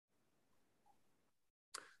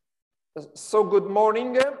So good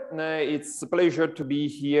morning. It's a pleasure to be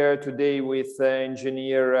here today with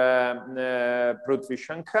engineer Pruthvi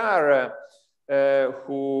Shankar,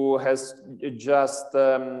 who has just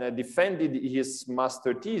defended his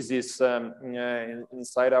master thesis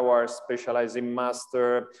inside our specializing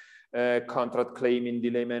master contract claiming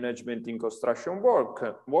delay management in construction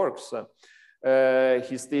works.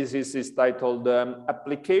 His thesis is titled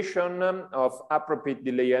Application of Appropriate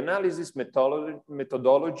Delay Analysis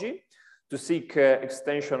Methodology to seek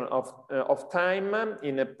extension of time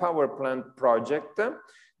in a power plant project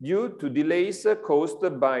due to delays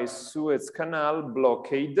caused by Suez Canal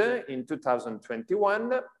blockade in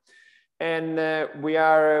 2021. And we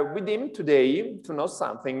are with him today to know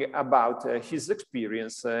something about his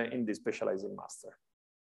experience in the specializing master.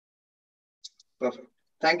 Perfect.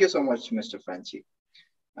 Thank you so much, Mr. Franchi.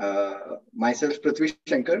 Myself, Pruthvi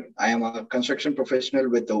Shankar. I am a construction professional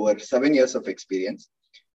with over 7 years of experience.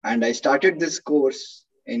 And I started this course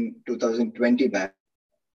in 2020 batch.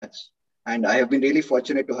 And I have been really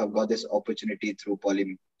fortunate to have got this opportunity through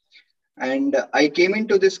P.lli. And I came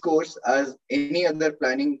into this course as any other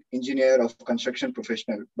planning engineer of construction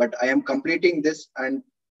professional, but I am completing this and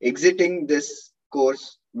exiting this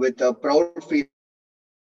course with a proud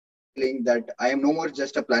feeling that I am no more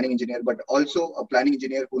just a planning engineer, but also a planning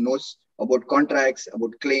engineer who knows about contracts,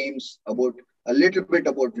 about claims, about a little bit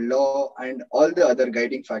about law and all the other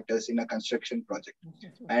guiding factors in a construction project.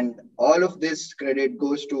 And all of this credit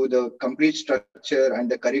goes to the complete structure and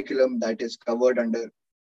the curriculum that is covered under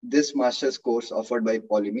this master's course offered by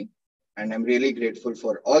P.lli. And I'm really grateful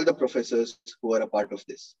for all the professors who are a part of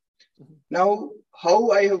this. Now,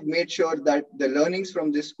 how I have made sure that the learnings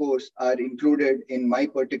from this course are included in my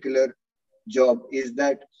particular job is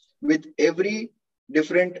that with every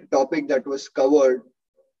different topic that was covered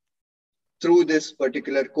through this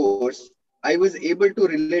particular course, I was able to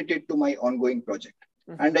relate it to my ongoing project.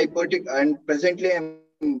 And presently I'm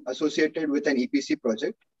associated with an EPC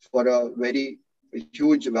project for a very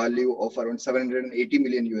huge value of around 780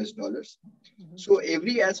 million US dollars. So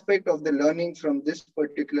every aspect of the learning from this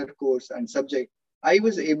particular course and subject, I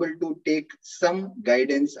was able to take some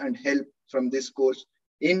guidance and help from this course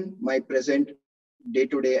in my present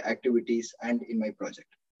day-to-day activities and in my project.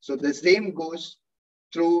 So the same goes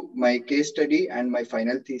through my case study and my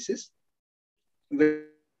final thesis,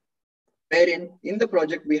 wherein in the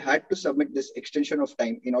project, we had to submit this extension of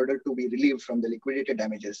time in order to be relieved from the liquidated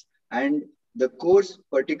damages. And the course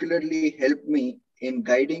particularly helped me in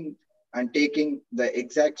guiding and taking the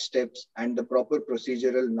exact steps and the proper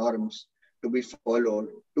procedural norms to be followed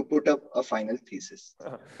to put up a final thesis.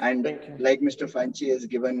 And like Mr. Franchi has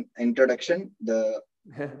given introduction, the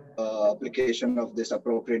application of this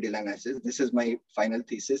appropriate delay analysis. This is my final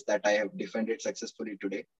thesis that I have defended successfully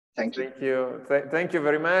today. Thank you. Thank you. Thank you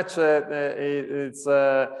very much. It's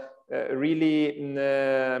really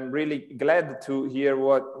glad to hear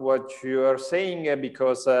what you are saying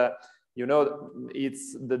because you know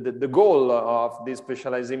it's the goal of this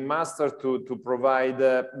specializing master to provide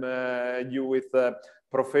you with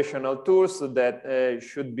professional tools that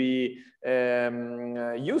should be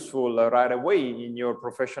useful right away in your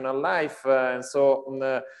professional life. And so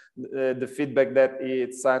the feedback that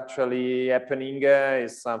it's actually happening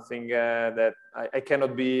is something that I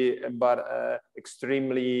cannot be but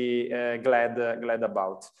extremely glad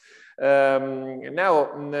about.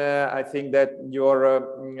 Now, I think that your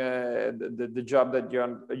the job that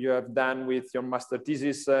you have done with your master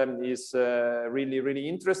thesis is really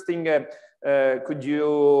interesting. Could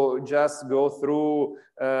you just go through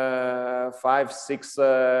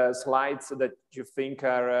 5-6 slides that you think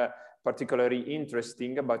are particularly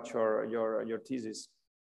interesting about your thesis?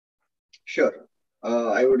 Sure.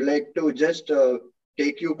 I would like to just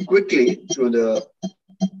take you quickly through the.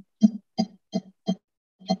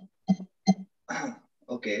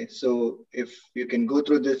 Okay, so if you can go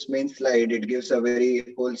through this main slide, it gives a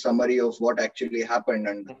very whole summary of what actually happened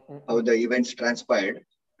and how the events transpired.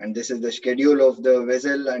 And this is the schedule of the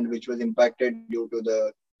vessel and which was impacted due to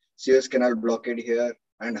the Suez Canal blockade here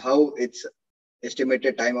and how its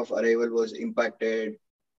estimated time of arrival was impacted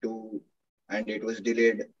to, and it was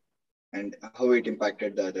delayed and how it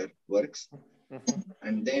impacted the other works.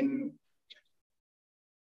 And then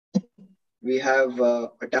we have a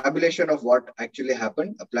tabulation of what actually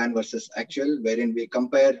happened, a plan versus actual, wherein we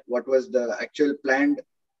compare what was the actual planned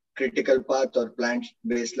critical path or planned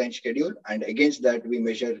baseline schedule, and against that we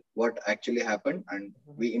measure what actually happened and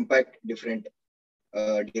we impact different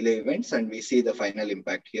delay events and we see the final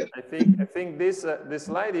impact here. I think this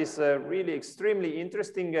slide is really extremely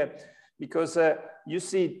interesting because you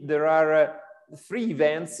see there are three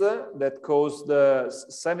events that caused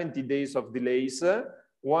 70 days of delays.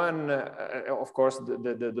 One, of course,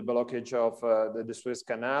 the blockage of the Suez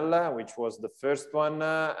Canal, which was the first one,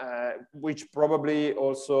 which probably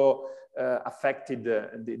also affected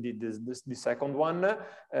the second one,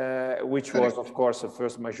 which was, of course, a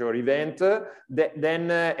first major event.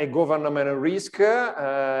 Then a governmental risk,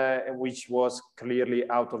 which was clearly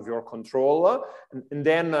out of your control. And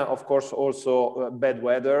then, of course, also bad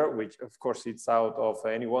weather, which, of course, it's out of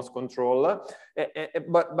anyone's control.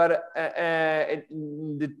 But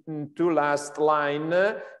the two last line,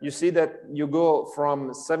 you see that you go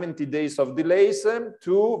from 70 days of delays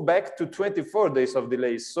to back to 24 days of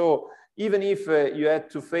delays. So even if you had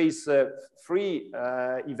to face three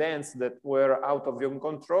events that were out of your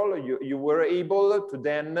control, you were able to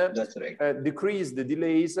then decrease the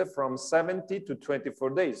delays from 70 to 24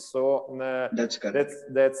 days. So that's correct.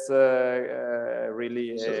 That's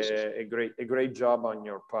really a great job on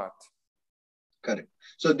your part. Correct.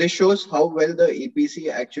 So this shows how well the EPC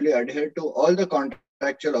actually adhered to all the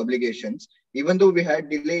contractual obligations. Even though we had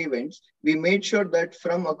delay events, we made sure that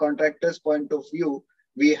from a contractor's point of view,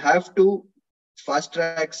 we have to fast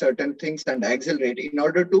track certain things and accelerate in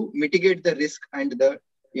order to mitigate the risk and the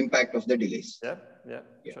impact of the delays. Yeah.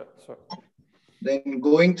 Sure. Then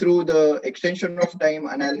going through the extension of time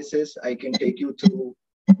analysis, I can take you through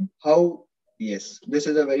how, yes, this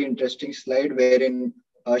is a very interesting slide wherein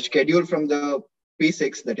a schedule from the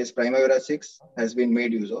P6, that is Primavera 6, has been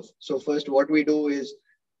made use of. So first what we do is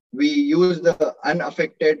we use the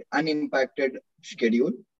unaffected, unimpacted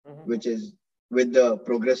schedule, which is with the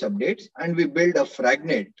progress updates, and we build a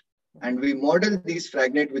fragment and we model these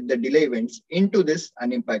fragment with the delay events into this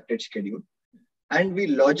unimpacted schedule. And we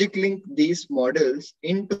logic link these models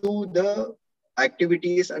into the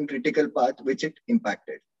activities and critical path which it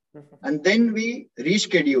impacted. And then we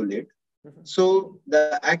reschedule it. So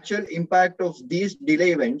the actual impact of these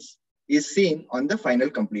delay events is seen on the final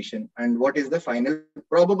completion, and what is the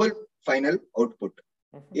probable final output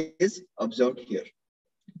is observed here.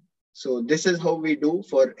 So this is how we do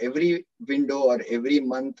for every window or every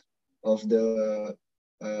month of the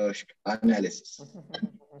analysis.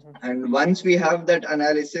 And once we have that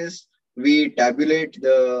analysis, we tabulate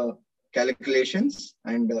the calculations,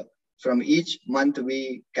 and from each month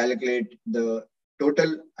we calculate the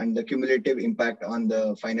total and the cumulative impact on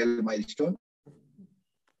the final milestone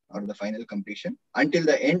or the final completion until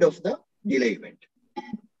the end of the delay event.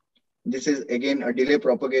 This is again a delay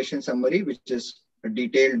propagation summary, which is a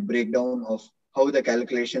detailed breakdown of how the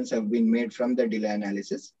calculations have been made from the delay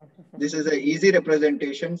analysis. This is an easy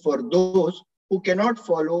representation for those who cannot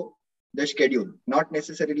follow the schedule. Not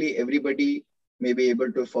necessarily everybody may be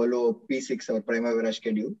able to follow P6 or Primavera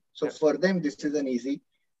schedule. So for them, this is an easy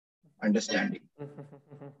understanding.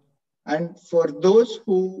 And for those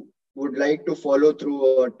who would like to follow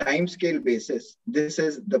through a time scale basis, this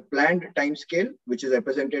is the planned time scale, which is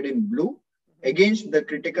represented in blue, against the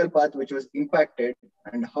critical path which was impacted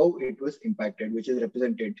and how it was impacted, which is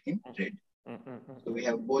represented in red. So we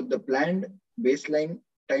have both the planned baseline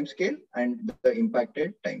time scale and the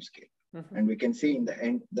impacted time scale. And we can see in the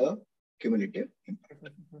end the cumulative impact.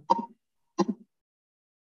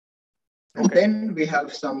 And then we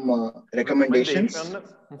have some recommendations.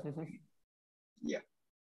 Yeah.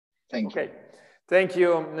 Thank you. Thank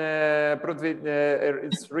you, Pruthvi.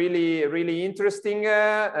 It's really interesting.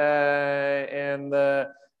 And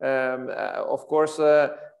of course,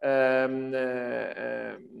 I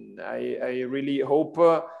really hope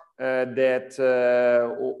that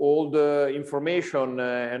all the information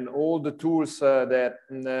and all the tools that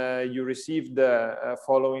you received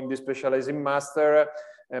following the Specializing Master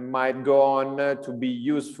might go on to be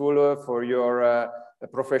useful for your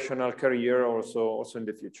professional career also in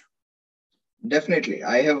the future. Definitely.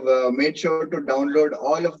 I have made sure to download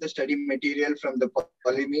all of the study material from the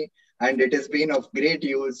F.lli, and it has been of great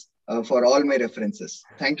use for all my references.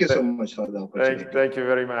 Thank you so much for the opportunity. Thank you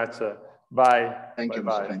very much. Bye. Thank you,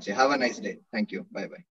 Mr. Franchi. Have a nice day. Thank you. Bye-bye.